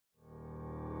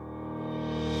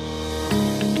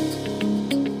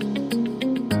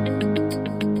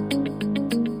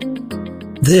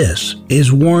This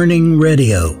is Warning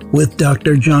Radio with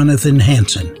Dr. Jonathan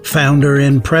Hansen, founder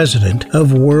and president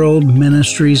of World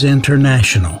Ministries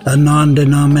International, a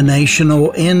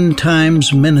non-denominational end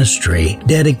times ministry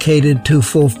dedicated to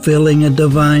fulfilling a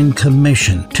divine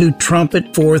commission to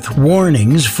trumpet forth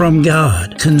warnings from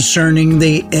God concerning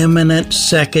the imminent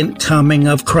second coming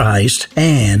of Christ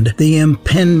and the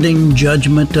impending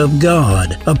judgment of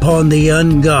God upon the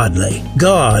ungodly.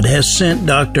 God has sent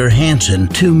Dr. Hansen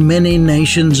to many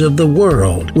nations of the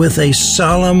world with a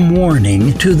solemn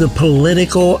warning to the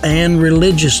political and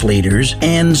religious leaders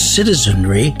and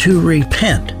citizenry to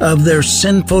repent of their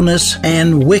sinfulness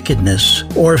and wickedness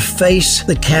or face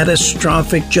the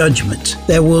catastrophic judgments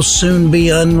that will soon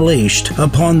be unleashed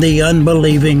upon the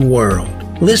unbelieving world.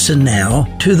 Listen now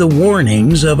to the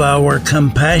warnings of our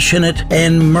compassionate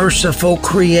and merciful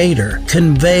Creator,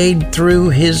 conveyed through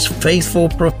His faithful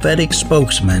prophetic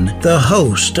spokesman, the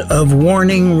host of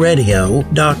Warning Radio,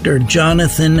 Dr.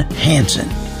 Jonathan Hansen.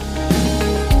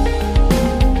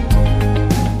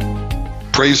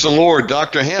 Praise the Lord.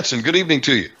 Dr. Hansen, good evening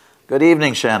to you. Good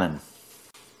evening, Shannon.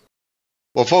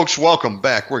 Well, folks, welcome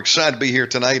back. We're excited to be here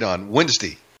tonight on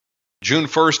Wednesday, June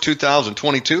 1st,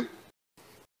 2022.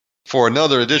 For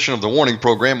another edition of the Warning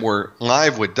Program. We're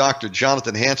live with Dr.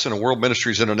 Jonathan Hansen of World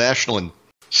Ministries International in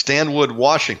Stanwood,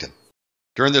 Washington.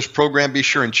 During this program, be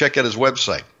sure and check out his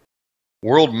website,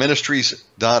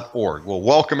 worldministries.org. Well,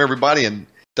 welcome everybody. And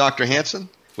Dr. Hansen,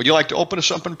 would you like to open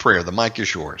us up in prayer? The mic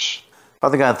is yours.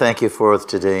 Father God, thank you for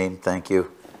today. Thank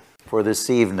you for this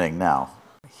evening now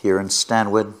here in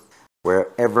Stanwood,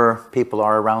 wherever people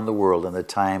are around the world in the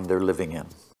time they're living in.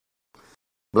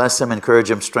 Bless them, encourage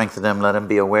them, strengthen them. Let them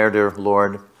be aware, dear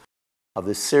Lord, of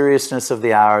the seriousness of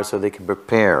the hour so they can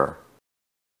prepare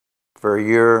for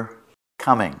your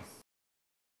coming.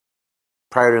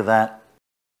 Prior to that,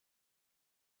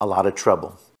 a lot of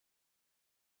trouble.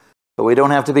 But we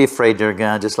don't have to be afraid, dear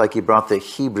God, just like you brought the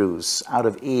Hebrews out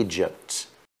of Egypt.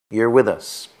 You're with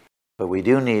us. But we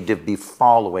do need to be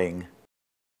following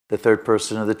the third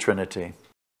person of the Trinity.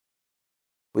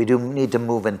 We do need to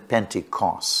move in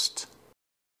Pentecost.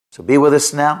 So be with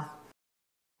us now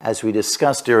as we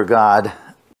discuss, dear God,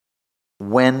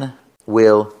 when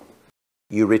will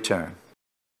you return?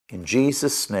 In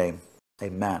Jesus' name,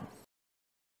 amen.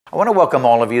 I want to welcome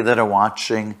all of you that are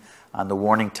watching on the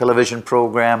Warning television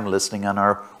program, listening on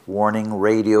our Warning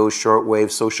radio,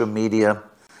 shortwave, social media,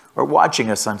 or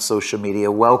watching us on social media.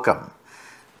 Welcome.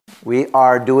 We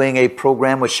are doing a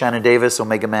program with Shannon Davis,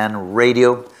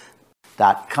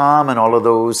 OmegaManRadio.com, and all of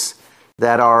those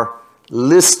that are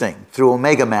listening through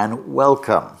Omega Man,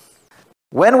 welcome.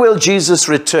 When will Jesus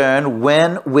return?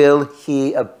 When will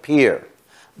he appear?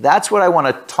 That's what I want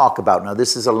to talk about. Now,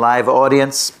 this is a live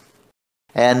audience,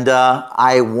 and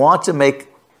I want to make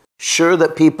sure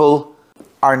that people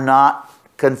are not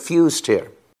confused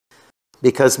here,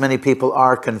 because many people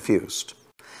are confused.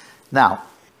 Now,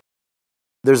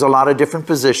 there's a lot of different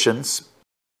positions,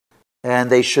 and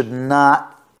they should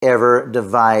not ever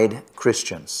divide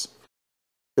Christians.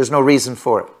 There's no reason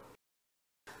for it.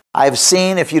 I've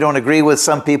seen, if you don't agree with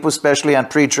some people, especially on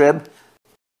pre-trib,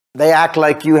 they act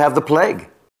like you have the plague.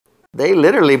 They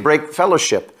literally break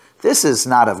fellowship. This is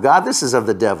not of God. This is of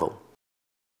the devil.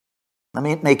 Let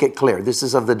me make it clear. This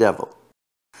is of the devil.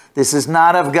 This is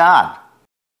not of God.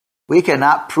 We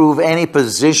cannot prove any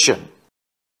position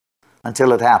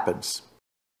until it happens.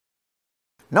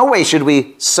 No way should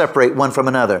we separate one from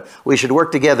another. We should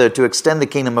work together to extend the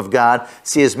kingdom of God,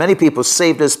 see as many people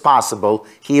saved as possible,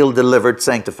 healed, delivered,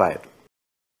 sanctified.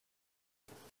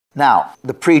 Now,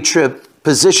 the pre-trib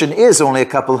position is only a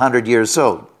couple hundred years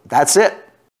old. That's it.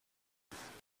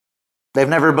 They've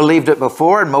never believed it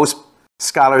before, and most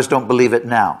scholars don't believe it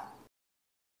now.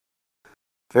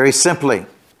 Very simply,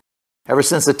 ever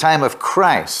since the time of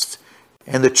Christ,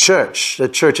 in the church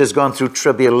has gone through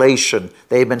tribulation.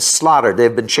 They've been slaughtered.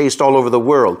 They've been chased all over the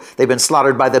world. They've been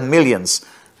slaughtered by the millions.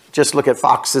 Just look at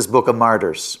Fox's Book of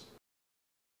Martyrs.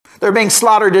 They're being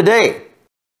slaughtered today.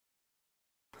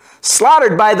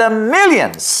 Slaughtered by the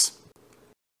millions.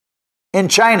 In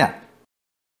China,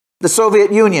 the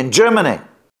Soviet Union, Germany.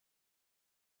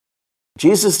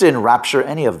 Jesus didn't rapture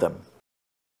any of them.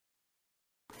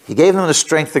 He gave them the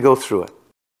strength to go through it.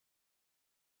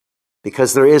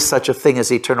 Because there is such a thing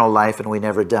as eternal life and we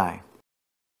never die.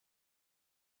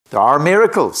 There are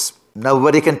miracles.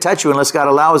 Nobody can touch you unless God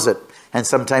allows it. And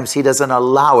sometimes he doesn't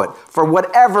allow it for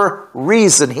whatever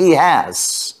reason he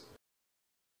has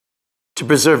to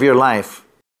preserve your life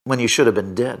when you should have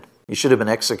been dead. You should have been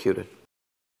executed.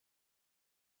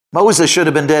 Moses should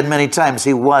have been dead many times.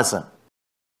 He wasn't.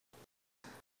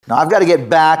 Now I've got to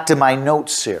get back to my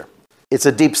notes here. It's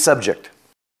a deep subject.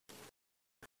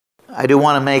 I do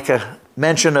want to make a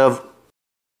mention of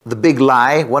the big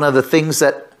lie. One of the things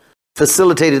that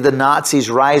facilitated the Nazis'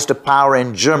 rise to power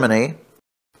in Germany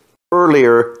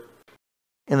earlier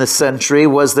in the century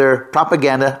was their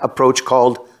propaganda approach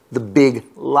called the big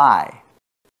lie.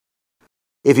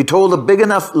 If you told a big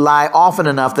enough lie often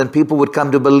enough, then people would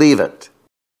come to believe it.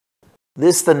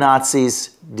 This the Nazis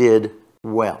did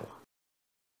well.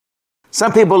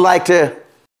 Some people like to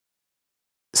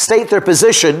state their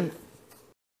position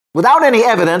without any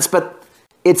evidence, but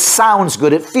it sounds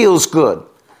good, it feels good.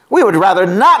 We would rather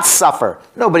not suffer.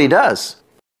 Nobody does.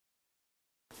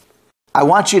 I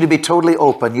want you to be totally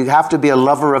open. You have to be a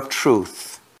lover of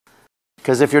truth.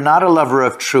 Because if you're not a lover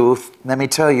of truth, let me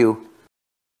tell you,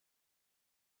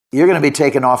 you're going to be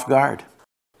taken off guard.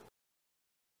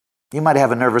 You might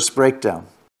have a nervous breakdown.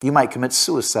 You might commit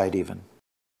suicide even.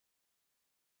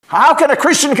 How can a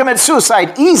Christian commit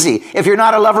suicide? Easy, if you're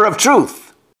not a lover of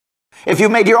truth. If you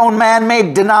made your own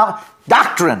man-made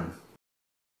doctrine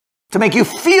to make you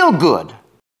feel good,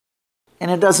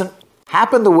 and it doesn't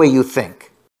happen the way you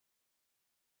think.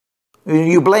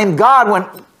 You blame God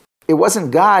when it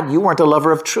wasn't God. You weren't a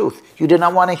lover of truth. You did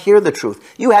not want to hear the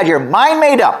truth. You had your mind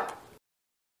made up,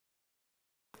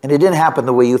 and it didn't happen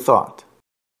the way you thought.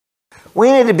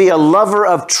 We need to be a lover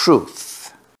of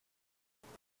truth.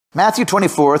 Matthew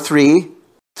 24, 3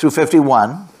 through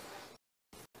 51.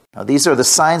 Now these are the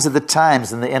signs of the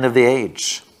times and the end of the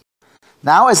age.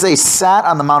 Now as they sat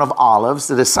on the Mount of Olives,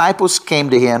 the disciples came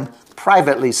to him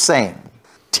privately, saying,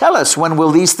 "Tell us, when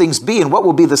will these things be, and what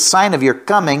will be the sign of your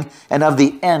coming and of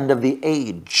the end of the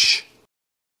age?"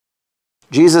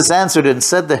 Jesus answered and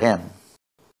said to him,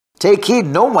 "Take heed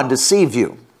no one deceive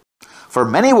you. For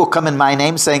many will come in my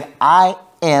name, saying, 'I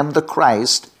am the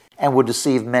Christ,' and will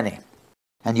deceive many.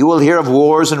 And you will hear of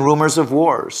wars and rumors of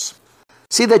wars.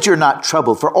 See that you're not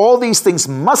troubled, for all these things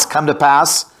must come to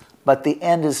pass, but the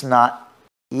end is not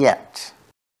yet.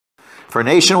 For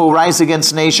nation will rise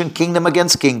against nation, kingdom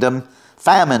against kingdom,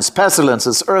 famines,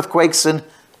 pestilences, earthquakes in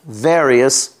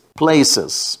various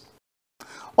places.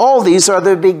 All these are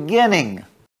the beginning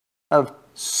of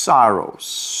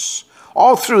sorrows."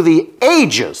 All through the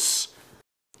ages,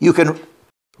 you can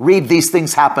read these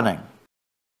things happening.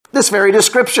 This very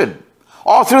description.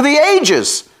 All through the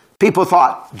ages, people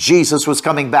thought Jesus was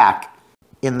coming back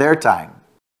in their time.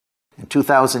 And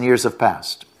 2,000 years have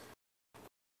passed.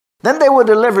 Then they will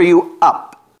deliver you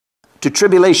up to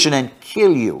tribulation and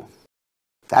kill you.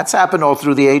 That's happened all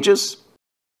through the ages.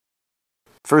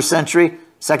 First century,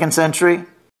 second century,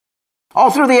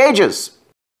 all through the ages.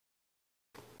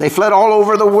 They fled all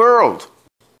over the world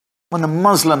when the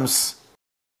Muslims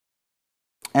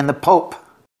and the Pope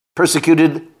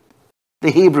persecuted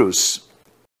the Hebrews,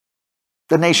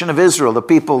 the nation of Israel, the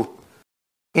people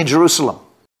in Jerusalem.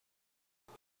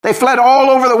 They fled all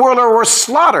over the world or were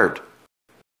slaughtered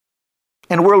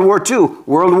in World War II,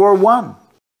 World War I.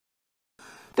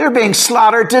 They're being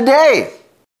slaughtered today.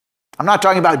 I'm not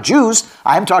talking about Jews.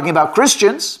 I'm talking about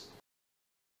Christians.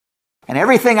 And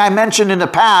everything I mentioned in the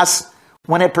past,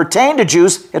 when it pertained to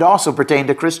Jews, it also pertained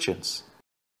to Christians.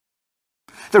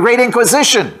 The Great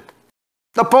Inquisition,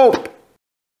 the Pope,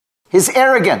 his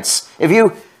arrogance. If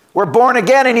you were born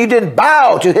again and you didn't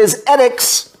bow to his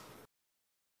edicts,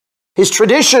 his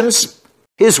traditions,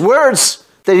 his words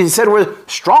that he said were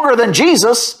stronger than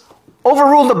Jesus,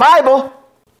 overruled the Bible,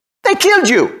 they killed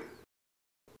you.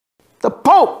 The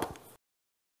Pope,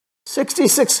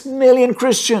 66 million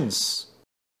Christians.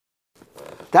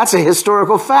 That's a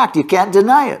historical fact. You can't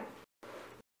deny it.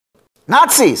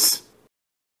 Nazis,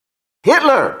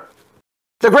 Hitler,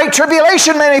 the Great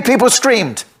Tribulation, many people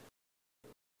screamed.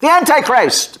 The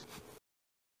Antichrist.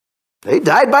 They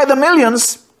died by the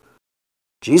millions.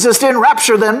 Jesus didn't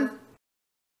rapture them.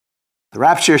 The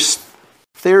rapture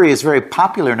theory is very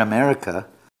popular in America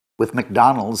with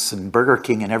McDonald's and Burger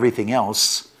King and everything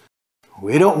else.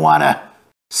 We don't want to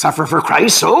suffer for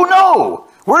Christ. Oh no,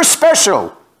 we're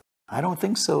special. I don't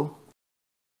think so.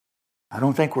 I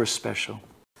don't think we're special.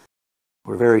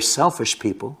 We're very selfish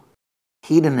people.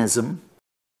 Hedonism,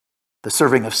 the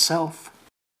serving of self,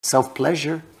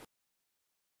 self-pleasure.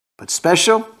 But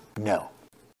special? No.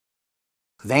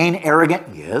 Vain,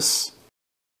 arrogant? Yes.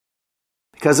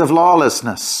 Because of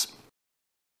lawlessness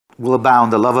will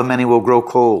abound. The love of many will grow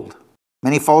cold.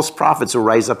 Many false prophets will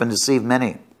rise up and deceive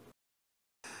many.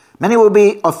 Many will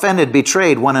be offended,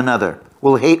 betrayed one another,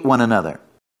 will hate one another.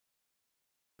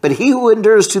 But he who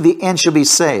endures to the end shall be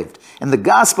saved. And the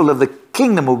gospel of the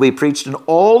kingdom will be preached in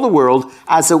all the world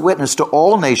as a witness to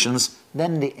all nations.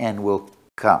 Then the end will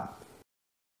come.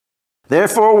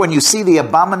 Therefore, when you see the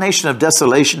abomination of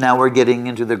desolation, now we're getting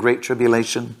into the great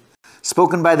tribulation,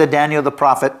 spoken by the Daniel the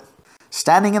prophet,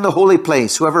 standing in the holy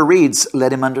place. Whoever reads,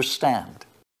 let him understand.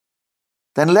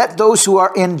 Then let those who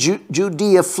are in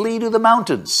Judea flee to the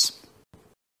mountains.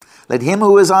 Let him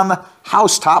who is on the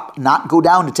housetop not go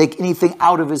down to take anything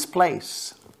out of his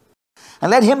place. And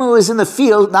let him who is in the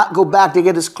field not go back to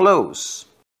get his clothes.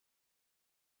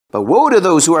 But woe to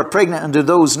those who are pregnant and to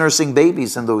those nursing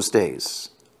babies in those days.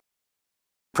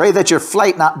 Pray that your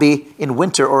flight not be in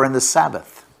winter or in the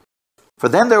Sabbath. For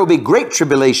then there will be great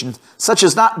tribulation, such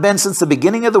as not been since the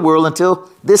beginning of the world until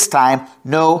this time,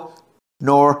 no,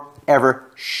 nor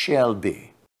ever shall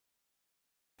be.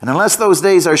 And unless those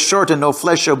days are shortened, no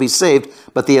flesh shall be saved,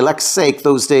 but the elect's sake,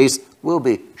 those days will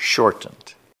be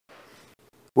shortened.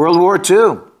 World War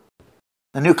II,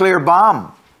 the nuclear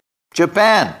bomb,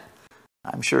 Japan.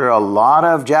 I'm sure a lot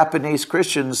of Japanese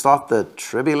Christians thought the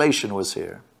tribulation was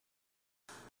here,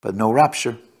 but no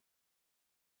rapture.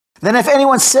 Then if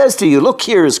anyone says to you, look,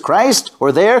 here is Christ,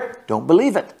 or there, don't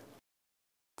believe it.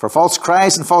 For false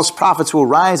Christs and false prophets will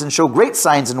rise and show great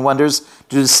signs and wonders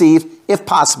to deceive, if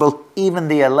possible, even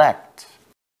the elect.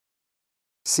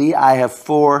 See, I have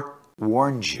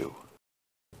forewarned you.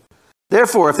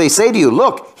 Therefore, if they say to you,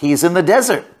 look, he's in the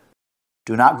desert,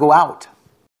 do not go out.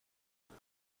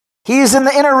 He is in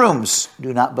the inner rooms,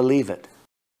 do not believe it.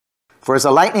 For as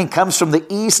the lightning comes from the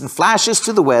east and flashes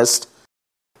to the west,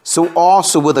 so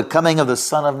also will the coming of the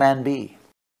Son of Man be.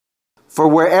 For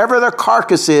wherever their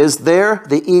carcass is, there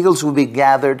the eagles will be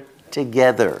gathered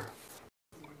together.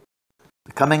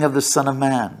 The coming of the Son of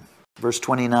Man. Verse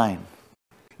 29.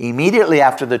 Immediately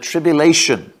after the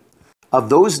tribulation of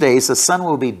those days, the sun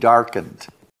will be darkened,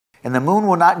 and the moon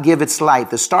will not give its light.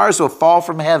 The stars will fall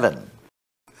from heaven,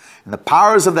 and the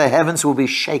powers of the heavens will be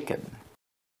shaken.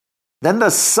 Then the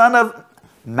Son of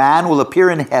Man will appear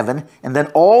in heaven, and then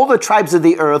all the tribes of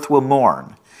the earth will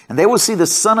mourn. And they will see the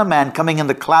Son of Man coming in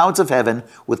the clouds of heaven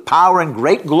with power and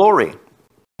great glory.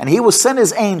 And he will send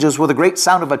his angels with a great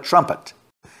sound of a trumpet.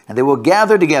 And they will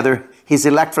gather together his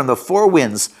elect from the four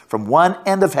winds, from one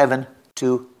end of heaven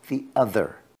to the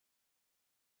other.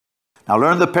 Now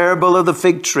learn the parable of the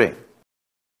fig tree.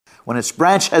 When its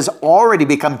branch has already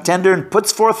become tender and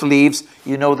puts forth leaves,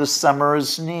 you know the summer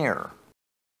is near.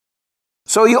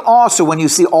 So you also, when you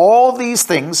see all these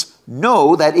things,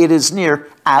 know that it is near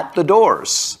at the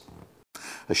doors.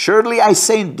 Assuredly, I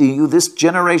say to you, this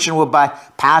generation will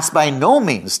pass by no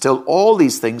means till all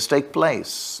these things take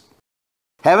place.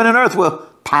 Heaven and earth will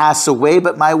pass away,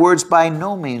 but my words by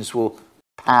no means will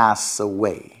pass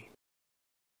away.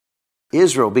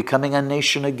 Israel becoming a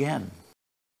nation again.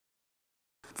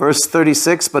 Verse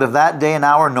 36, but of that day and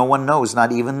hour no one knows,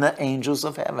 not even the angels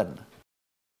of heaven,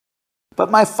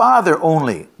 but my Father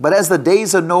only. But as the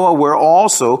days of Noah were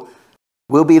also,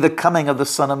 will be the coming of the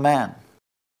Son of Man.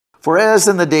 For as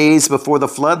in the days before the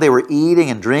flood, they were eating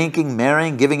and drinking,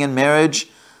 marrying, giving in marriage,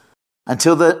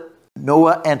 until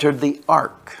Noah entered the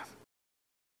ark,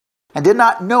 and did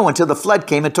not know until the flood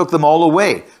came and took them all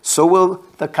away. So will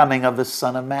the coming of the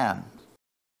Son of Man.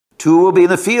 2 will be in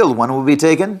the field, one will be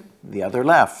taken, the other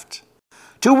left.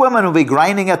 2 women will be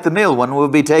grinding at the mill, one will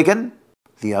be taken,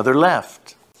 the other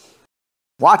left.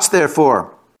 Watch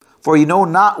therefore, for you know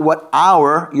not what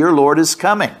hour your Lord is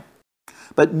coming.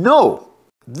 But know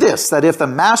this, that if the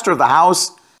master of the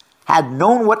house had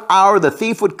known what hour the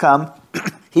thief would come,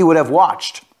 he would have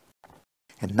watched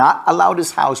and not allowed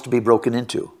his house to be broken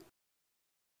into.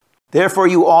 Therefore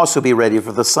you also be ready,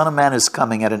 for the Son of Man is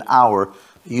coming at an hour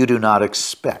you do not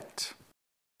expect.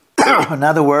 In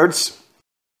other words,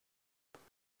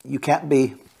 you can't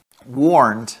be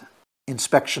warned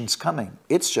inspection's coming.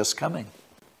 It's just coming.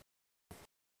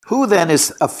 Who then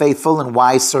is a faithful and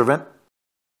wise servant,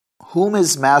 whom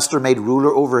his master made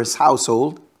ruler over his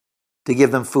household, to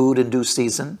give them food in due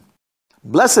season?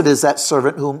 Blessed is that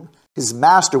servant whom his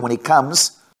master, when he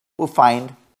comes, will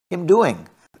find him doing.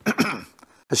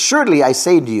 Assuredly, I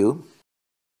say to you,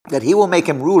 that he will make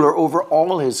him ruler over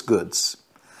all his goods.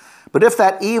 But if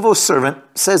that evil servant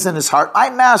says in his heart, my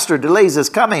master delays his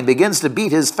coming, begins to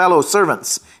beat his fellow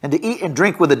servants, and to eat and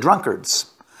drink with the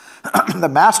drunkards, the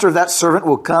master of that servant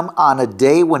will come on a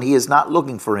day when he is not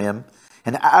looking for him,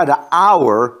 and at an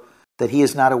hour that he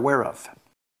is not aware of.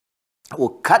 Will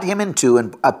cut him in two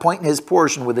and appoint his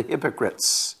portion with the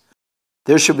hypocrites.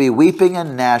 There shall be weeping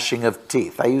and gnashing of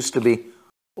teeth. I used to be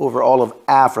over all of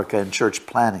Africa in church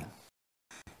planning.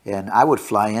 And I would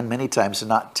fly in many times and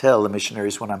not tell the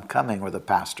missionaries when I'm coming or the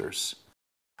pastors.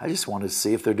 I just wanted to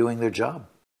see if they're doing their job.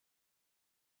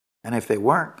 And if they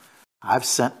weren't, I've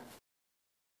sent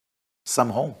some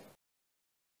home.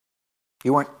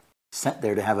 You weren't sent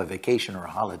there to have a vacation or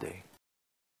a holiday.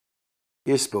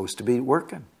 You're supposed to be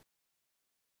working.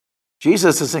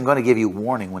 Jesus isn't going to give you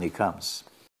warning when he comes.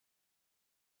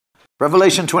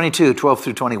 Revelation 22, 12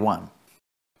 through 21.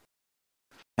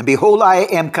 And behold, I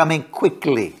am coming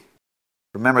quickly.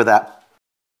 Remember that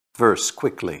verse,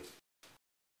 quickly.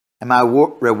 And my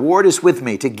reward is with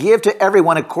me to give to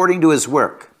everyone according to his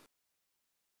work.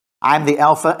 I'm the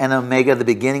Alpha and Omega, the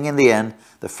beginning and the end,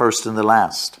 the first and the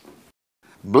last.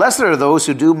 Blessed are those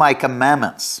who do my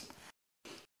commandments,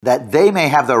 that they may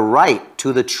have the right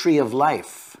to the tree of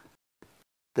life.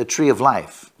 The tree of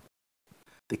life.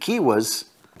 The key was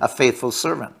a faithful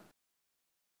servant.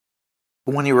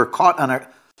 But when you were caught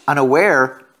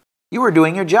unaware, you were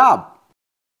doing your job.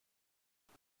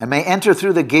 And may enter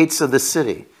through the gates of the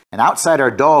city. And outside are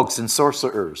dogs and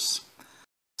sorcerers,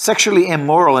 sexually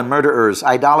immoral and murderers,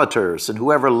 idolaters, and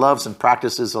whoever loves and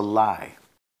practices a lie.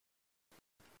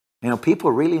 You know,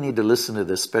 people really need to listen to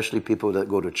this, especially people that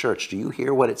go to church. Do you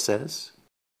hear what it says?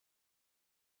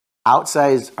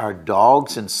 Outside are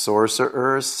dogs and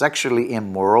sorcerers, sexually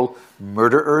immoral,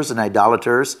 murderers and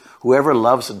idolaters, whoever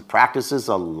loves and practices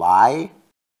a lie.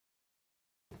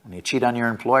 When you cheat on your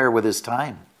employer with his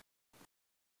time,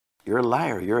 you're a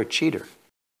liar, you're a cheater.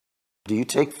 Do you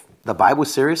take the Bible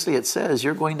seriously? It says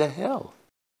you're going to hell.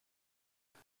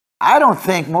 I don't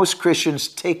think most Christians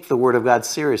take the Word of God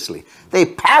seriously. They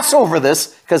pass over this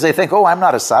because they think, oh, I'm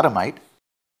not a sodomite.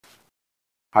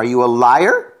 Are you a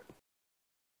liar?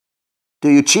 Do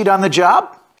you cheat on the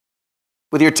job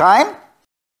with your time?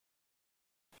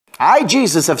 I,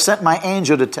 Jesus, have sent my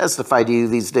angel to testify to you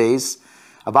these days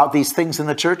about these things in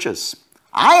the churches.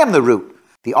 I am the root,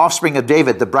 the offspring of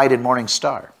David, the bright and morning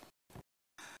star.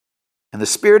 And the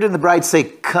Spirit and the bride say,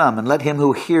 come, and let him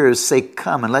who hears say,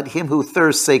 come, and let him who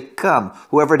thirsts say, come.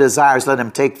 Whoever desires, let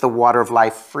him take the water of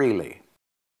life freely.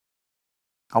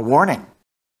 A warning.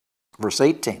 Verse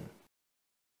 18.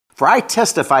 For I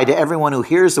testify to everyone who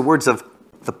hears the words of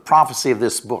the prophecy of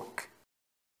this book.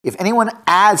 If anyone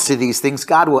adds to these things,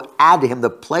 God will add to him the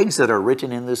plagues that are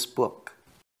written in this book.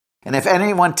 And if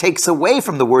anyone takes away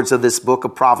from the words of this book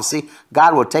of prophecy,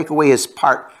 God will take away his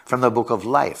part from the book of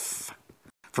life,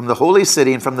 from the holy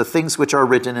city, and from the things which are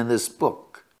written in this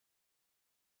book.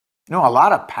 You know, a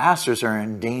lot of pastors are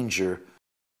in danger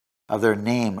of their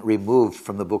name removed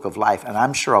from the book of life. And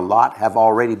I'm sure a lot have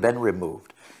already been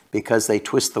removed because they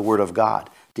twist the word of God.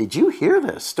 Did you hear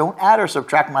this? Don't add or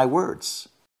subtract my words.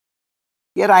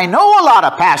 Yet I know a lot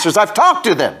of pastors. I've talked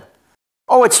to them.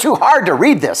 Oh, it's too hard to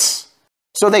read this.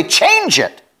 So they change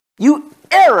it. You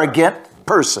arrogant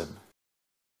person.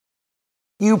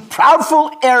 You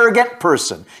proudful, arrogant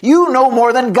person. You know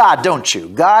more than God, don't you?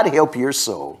 God help your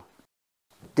soul.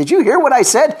 Did you hear what I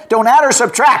said? Don't add or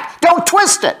subtract. Don't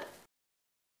twist it.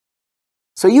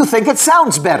 So you think it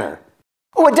sounds better.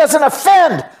 Oh, it doesn't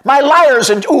offend my liars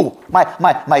and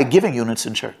my giving units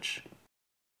in church.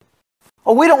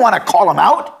 Oh, we don't want to call them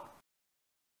out.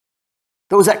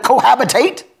 Those that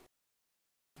cohabitate.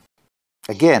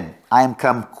 Again, I am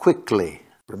come quickly.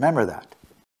 Remember that.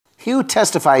 He who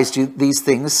testifies to these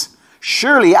things,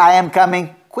 surely I am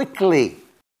coming quickly.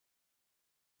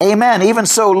 Amen. Even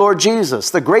so, Lord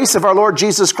Jesus, the grace of our Lord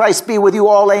Jesus Christ be with you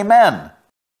all. Amen.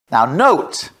 Now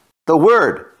note the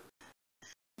word.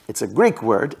 It's a Greek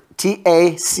word,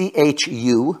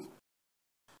 T-A-C-H-U.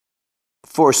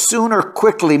 For soon or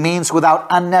quickly means without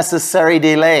unnecessary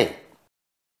delay.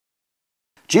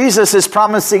 Jesus is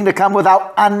promising to come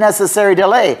without unnecessary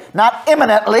delay, not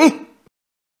imminently.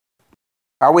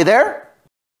 Are we there?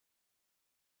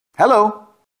 Hello?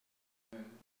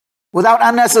 Without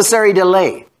unnecessary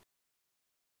delay.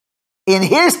 In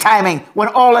his timing, when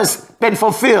all has been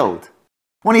fulfilled,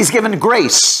 when he's given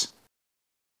grace.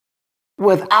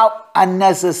 Without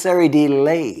unnecessary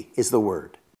delay is the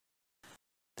word.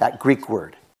 That Greek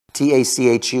word,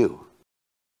 T-A-C-H-U.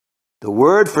 The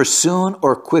word for soon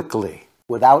or quickly,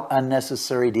 without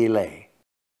unnecessary delay.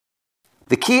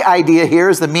 The key idea here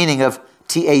is the meaning of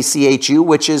T-A-C-H-U,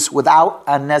 which is without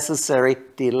unnecessary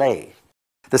delay.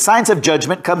 The science of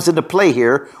judgment comes into play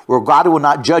here, where God will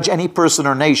not judge any person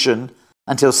or nation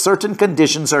until certain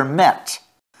conditions are met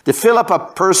to fill up a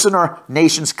person or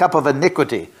nation's cup of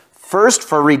iniquity, first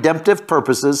for redemptive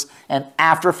purposes and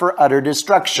after for utter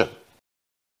destruction.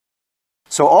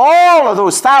 So all of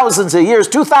those thousands of years,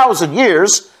 2,000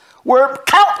 years, where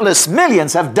countless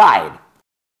millions have died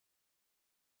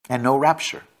and no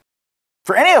rapture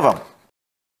for any of them.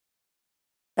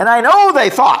 And I know they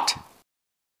thought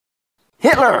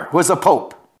Hitler was a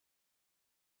pope.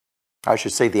 I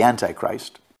should say the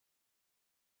Antichrist.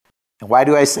 And why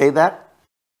do I say that?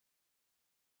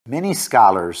 Many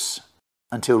scholars,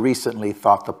 until recently,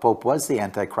 thought the Pope was the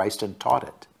Antichrist and taught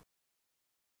it.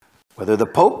 Whether the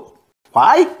Pope,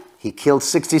 why? He killed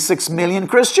 66 million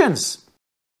Christians.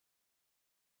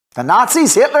 The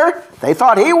Nazis, Hitler, they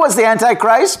thought he was the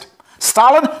Antichrist.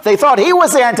 Stalin, they thought he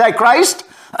was the Antichrist.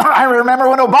 I remember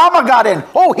when Obama got in.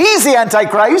 Oh, he's the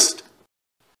Antichrist.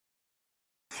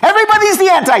 Everybody's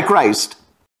the Antichrist.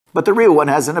 But the real one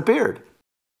hasn't appeared.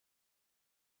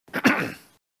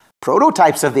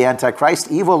 Prototypes of the Antichrist,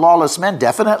 evil, lawless men,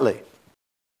 definitely.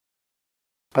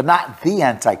 But not the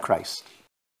Antichrist.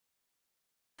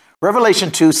 Revelation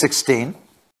 2:16.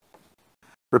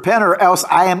 Repent or else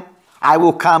I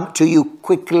will come to you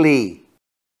quickly,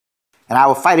 and I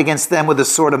will fight against them with the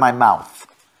sword of my mouth.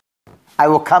 I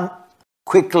will come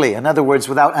quickly. In other words,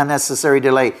 without unnecessary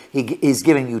delay. He's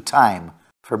giving you time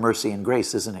for mercy and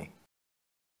grace, isn't he?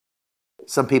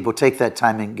 Some people take that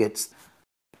time and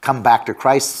come back to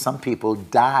Christ. Some people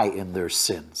die in their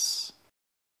sins.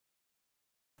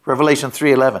 Revelation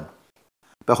 3:11.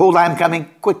 Behold, I am coming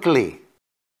quickly.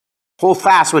 Hold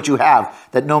fast what you have,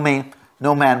 that no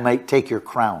man may take your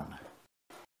crown.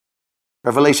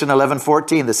 Revelation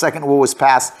 11:14. The second woe is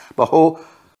past. Behold,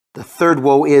 the third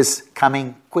woe is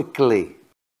coming quickly.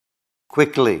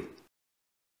 Quickly.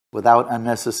 Without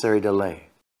unnecessary delay.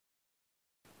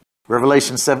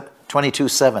 Revelation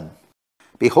 22:7.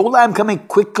 Behold, I am coming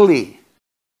quickly.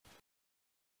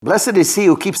 Blessed is he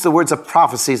who keeps the words of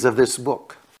prophecies of this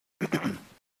book.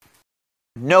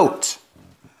 Note,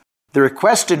 the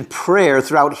request in prayer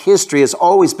throughout history has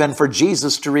always been for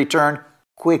Jesus to return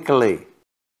quickly,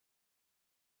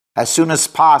 as soon as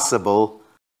possible,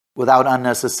 without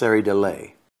unnecessary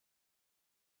delay.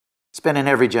 It's been in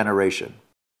every generation.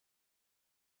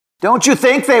 Don't you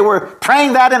think they were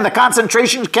praying that in the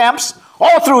concentration camps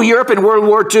all through Europe in World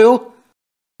War II,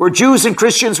 where Jews and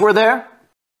Christians were there?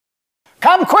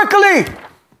 Come quickly!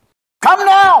 Come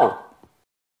now!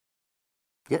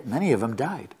 Yet many of them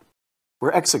died,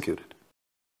 were executed.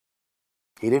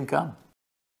 He didn't come.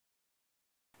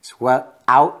 It's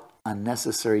without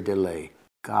unnecessary delay,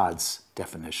 God's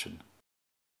definition.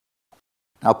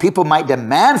 Now, people might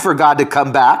demand for God to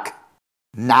come back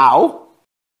now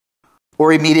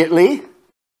or immediately,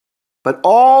 but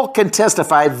all can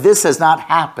testify this has not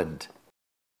happened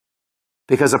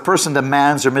because a person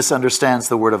demands or misunderstands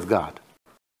the Word of God.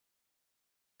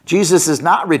 Jesus has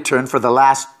not returned for the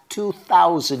last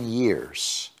 2,000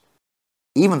 years,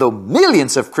 even though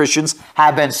millions of Christians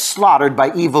have been slaughtered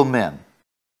by evil men.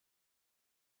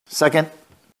 2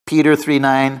 Peter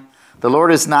 3:9, the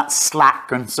Lord is not slack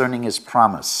concerning his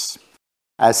promise,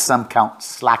 as some count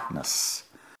slackness,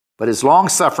 but is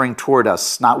long-suffering toward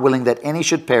us, not willing that any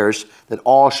should perish, that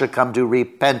all should come to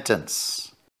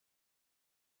repentance.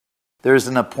 There is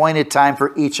an appointed time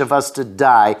for each of us to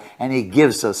die, and he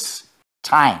gives us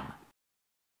time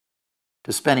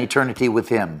to spend eternity with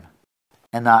him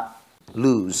and not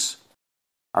lose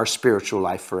our spiritual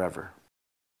life forever.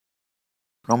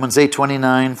 Romans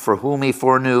 8:29, for whom he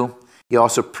foreknew, he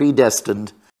also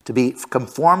predestined to be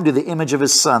conformed to the image of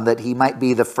his Son, that he might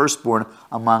be the firstborn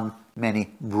among many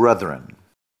brethren.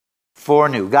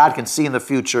 Foreknew. God can see in the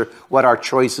future what our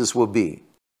choices will be.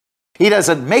 He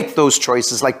doesn't make those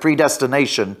choices like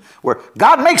predestination, where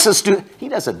God makes us do. He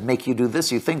doesn't make you do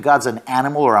this. You think God's an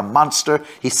animal or a monster.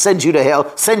 He sends you to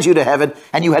hell, sends you to heaven,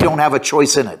 and you don't have a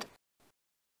choice in it.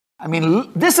 I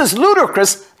mean, this is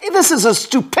ludicrous. This is a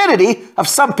stupidity of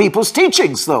some people's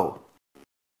teachings, though.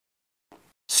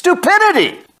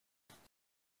 Stupidity.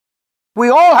 We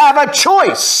all have a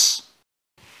choice.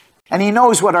 And he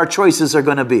knows what our choices are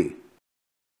going to be.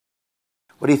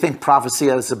 What do you think prophecy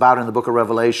is about in the book of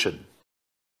Revelation?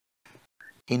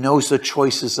 He knows the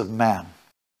choices of man.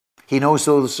 He knows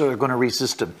those that are going to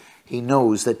resist him. He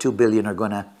knows that 2 billion are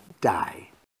going to die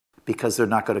because they're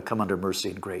not going to come under mercy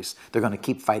and grace. They're going to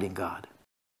keep fighting God.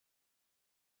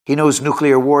 He knows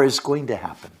nuclear war is going to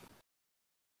happen.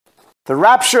 The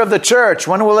rapture of the church,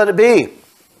 when will it be?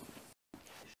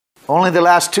 Only the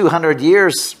last 200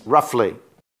 years, roughly,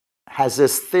 has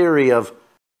this theory of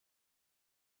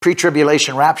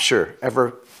pre-tribulation rapture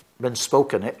ever been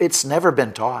spoken. It's never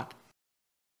been taught.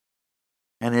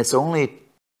 And it's only,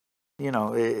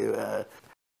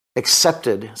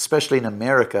 accepted, especially in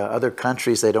America. Other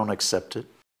countries, they don't accept it.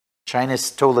 China's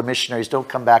told the missionaries, don't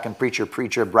come back and preach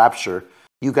your rapture.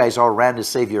 You guys all ran to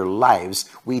save your lives.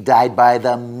 We died by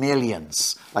the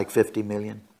millions, like 50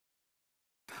 million.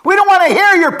 We don't want to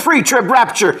hear your pre-trib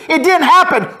rapture. It didn't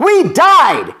happen. We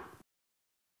died.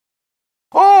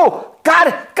 Oh,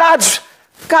 God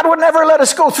would never let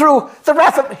us go through the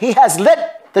wrath. He has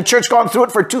let the church go through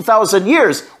it for 2,000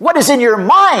 years. What is in your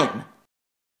mind?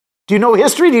 Do you know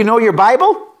history? Do you know your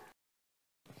Bible?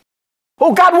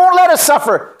 Oh, God won't let us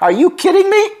suffer. Are you kidding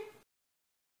me?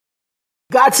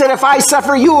 God said, if I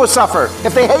suffer, you will suffer.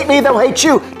 If they hate me, they'll hate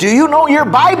you. Do you know your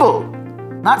Bible?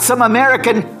 Not some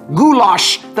American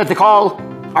goulash that they call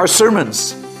our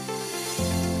sermons.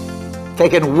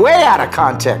 Taken way out of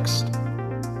context.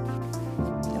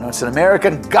 It's an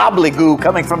American gobbledygoo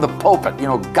coming from the pulpit.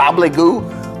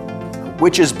 Gobbledygoo,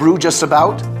 witch's brew just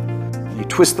about. You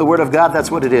twist the word of God,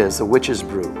 that's what it is, a witch's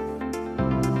brew.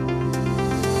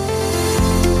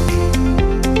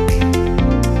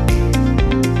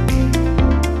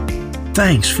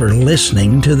 Thanks for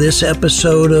listening to this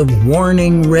episode of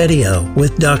Warning Radio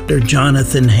with Dr.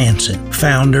 Jonathan Hansen,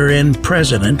 founder and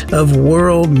president of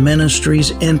World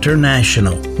Ministries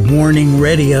International. Warning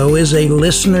Radio is a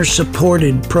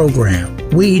listener-supported program.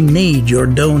 We need your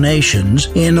donations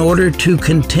in order to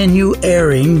continue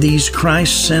airing these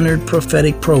Christ-centered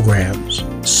prophetic programs.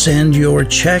 Send your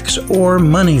checks or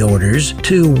money orders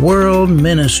to World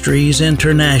Ministries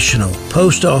International,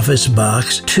 Post Office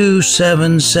Box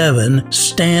 277,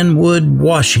 Stanwood,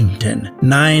 Washington,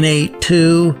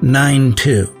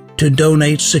 98292. To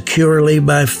donate securely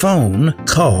by phone,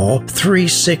 call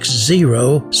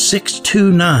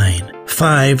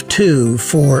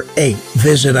 360-629-5248.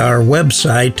 Visit our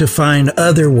website to find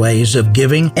other ways of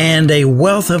giving and a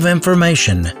wealth of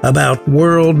information about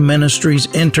World Ministries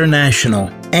International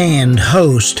and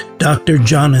host Dr.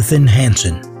 Jonathan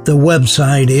Hansen. The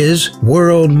website is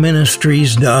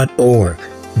worldministries.org.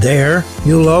 There,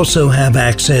 you'll also have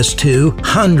access to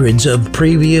hundreds of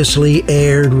previously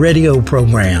aired radio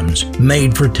programs,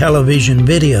 made-for-television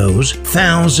videos,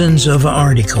 thousands of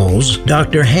articles,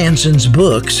 Dr. Hansen's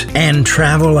books, and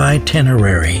travel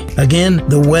itinerary. Again,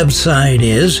 the website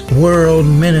is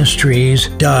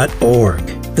worldministries.org.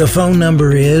 The phone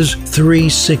number is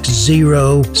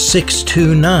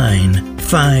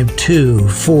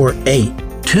 360-629-5248.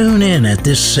 Tune in at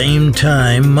this same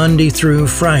time, Monday through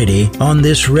Friday, on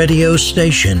this radio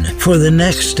station for the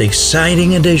next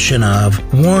exciting edition of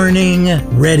Warning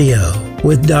Radio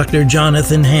with Dr.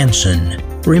 Jonathan Hansen.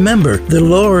 Remember, the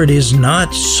Lord is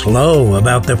not slow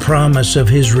about the promise of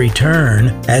His return,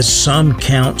 as some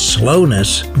count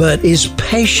slowness, but is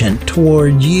patient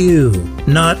toward you,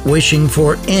 not wishing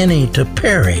for any to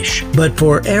perish, but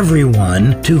for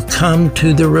everyone to come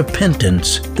to the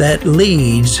repentance that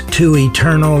leads to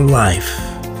eternal life.